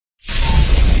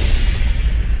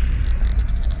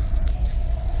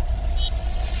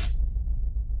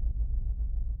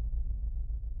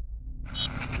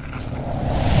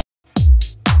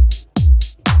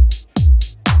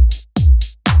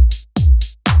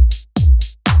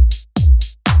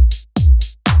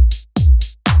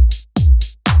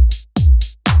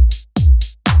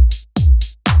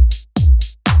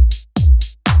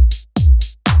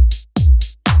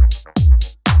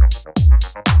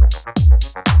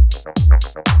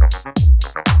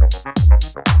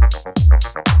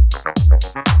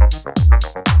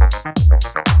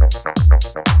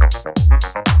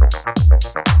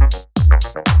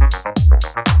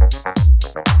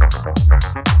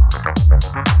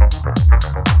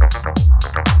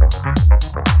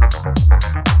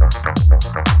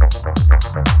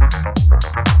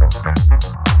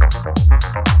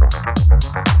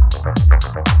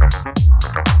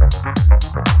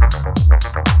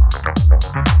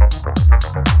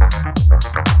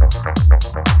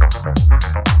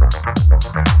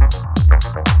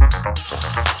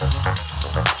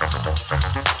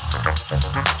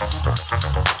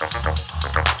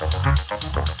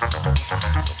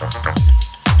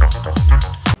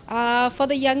for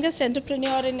the youngest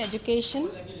entrepreneur in education.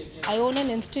 I own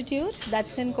an institute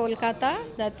that's in Kolkata.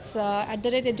 That's at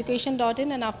the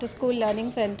education.in, an after-school learning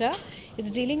center.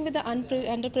 It's dealing with the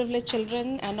underprivileged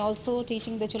children and also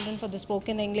teaching the children for the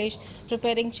spoken English,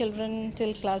 preparing children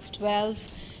till class 12,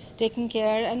 taking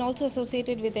care, and also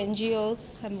associated with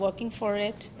NGOs. I'm working for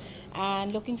it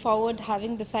and looking forward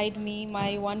having beside me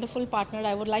my wonderful partner.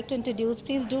 I would like to introduce.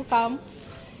 Please do come.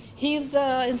 He's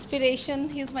the inspiration,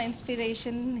 he's my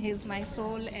inspiration, he's my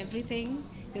soul, everything.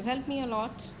 He's helped me a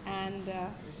lot, and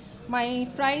my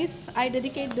prize, I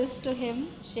dedicate this to him,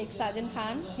 Sheikh Sajan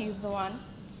Khan. He's the one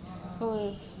who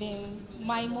has been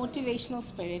my motivational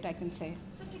spirit, I can say.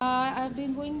 I've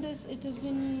been doing this, it has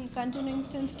been continuing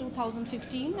since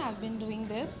 2015. I've been doing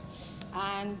this,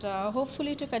 and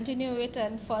hopefully to continue it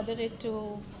and further it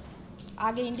to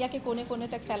आगे India के कोने कोने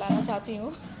तक फैलाना चाहती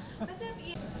हूँ.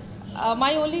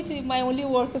 My only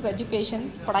work is education.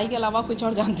 पढ़ाई के अलावा कुछ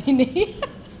और जानती नहीं.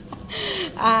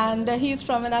 And he's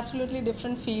from an absolutely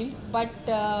different field, but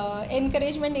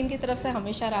encouragement इनकी तरफ से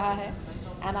हमेशा रहा है.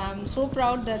 And I'm so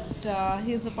proud that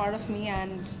he's a part of me,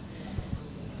 and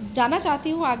जाना चाहती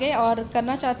हूँ आगे और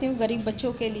करना चाहती हूँ गरीब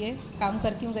बच्चों के लिए. काम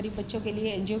करती हूँ गरीब बच्चों के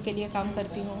लिए, NGO के लिए काम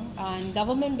करती हूँ, and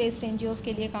government based NGOs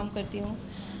के लिए काम करती हूँ.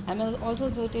 I'm also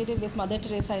associated with Mother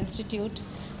Teresa Institute,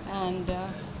 and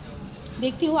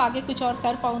देखती हूँ आगे कुछ और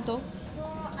कर पाऊँ तो,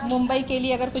 मुंबई के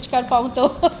लिए अगर कुछ कर पाऊँ तो.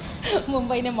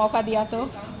 मुंबई ने मौका दिया तो.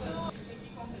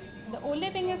 The only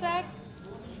thing is that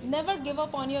never give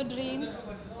up on your dreams.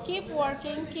 Keep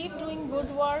working, keep doing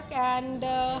good work, and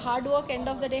hard work end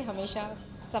of the day हमेशा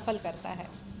सफल करता है.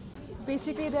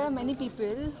 Basically, there are many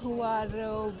people who are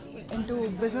into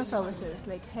business services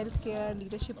like healthcare,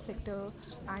 leadership sector,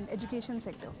 and education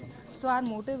sector. So our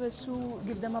motive is to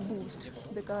give them a boost,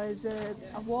 because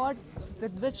award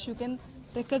with which you can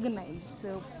recognize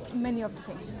many of the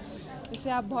things. इससे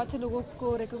आप बहुत से लोगों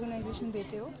को recognition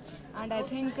देते हो, and I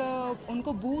think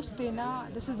उनको boost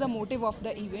देना, this is the motive of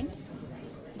the event.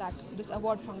 That this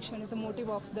award function is the motive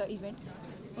of the event.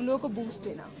 उन लोगों को boost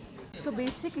देना. So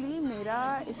basically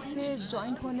मेरा इससे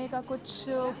joint होने का कुछ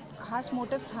खास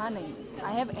motive था नहीं.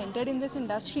 I have entered in this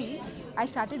industry. I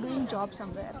started doing job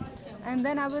somewhere, and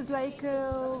then I was like,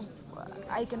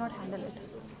 I cannot handle it.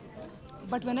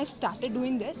 But when I started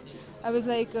doing this, I was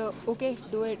like, okay,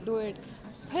 do it.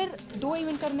 फिर 2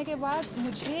 event करने के बाद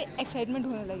मुझे excitement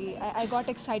होने लगी. I got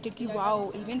excited कि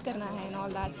wow event करना है एंड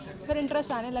ऑल दैट. फिर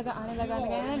इंटरेस्ट आने लगा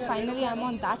and finally I am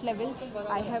on that level.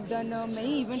 I have done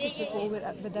many events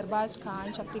before with Arbaaz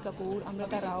Khan, Shakti Kapoor,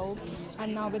 Amrita Rao,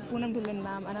 and now with Poonam Dhillon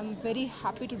ma'am, and I am very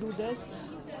happy to do this.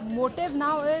 Motive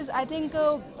now is, I think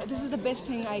this is the best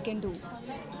thing I can do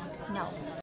now.